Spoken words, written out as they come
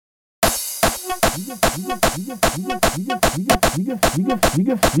Herr Kaleun!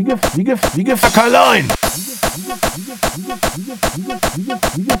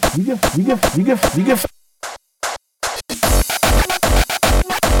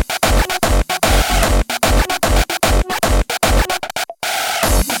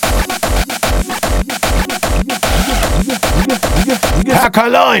 Herr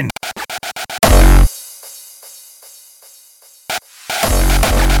Kaleun!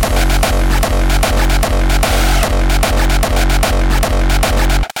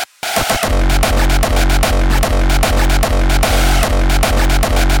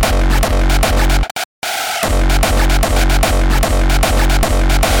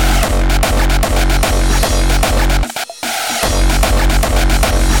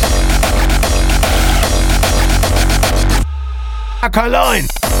 Herr Kaleun!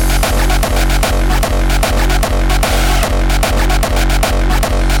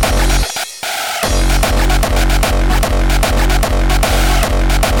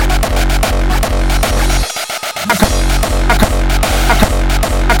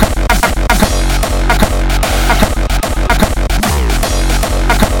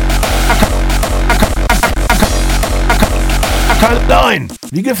 Kaleun,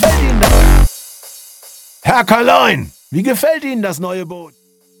 wie gefällt Ihnen das? Herr Kaleun, wie gefällt Ihnen das neue Boot?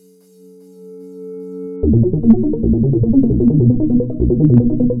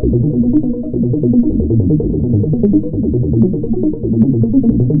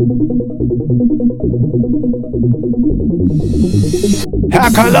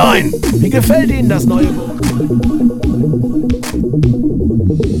 Herr Kaleun, wie gefällt Ihnen das neue Boot?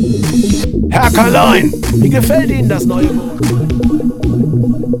 Herr Kaleun, wie gefällt Ihnen das neue Boot?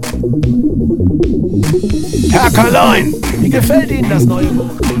 Herr Kaleun, wie gefällt Ihnen das neue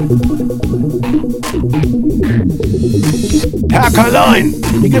Boot? Herr Kaleun,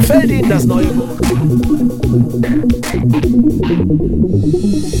 wie gefällt Ihnen das neue Boot?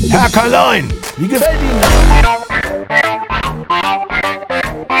 Herr Kaleun, wie gefällt Ihnen das?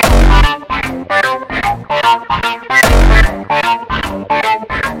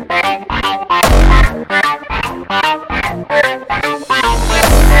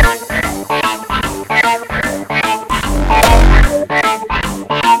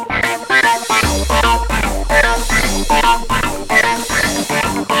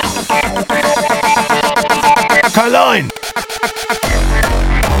 Kaleun!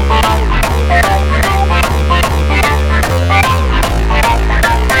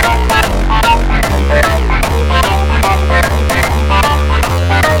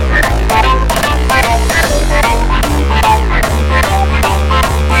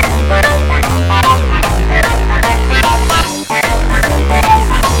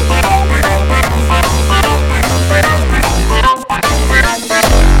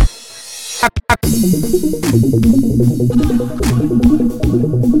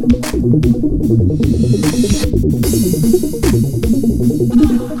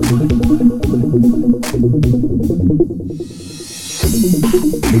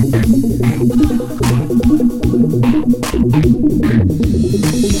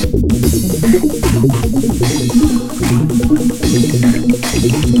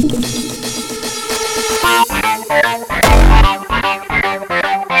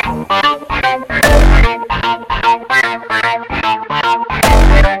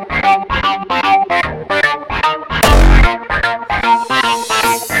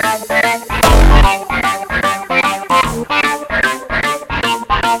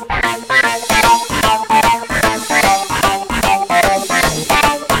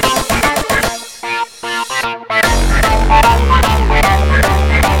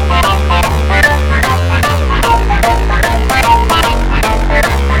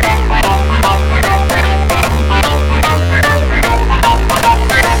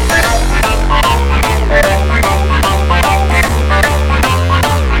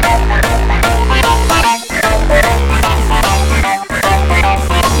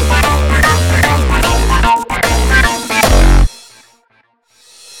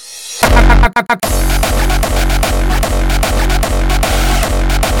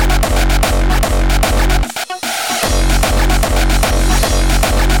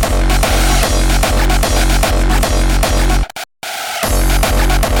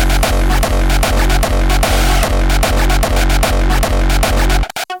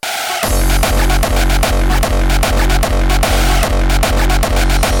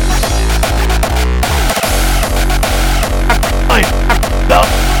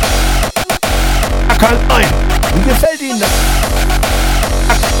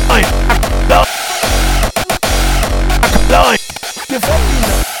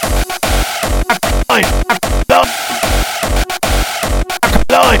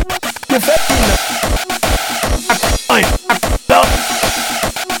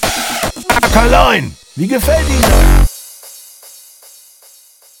 Wie gefällt Ihnen das?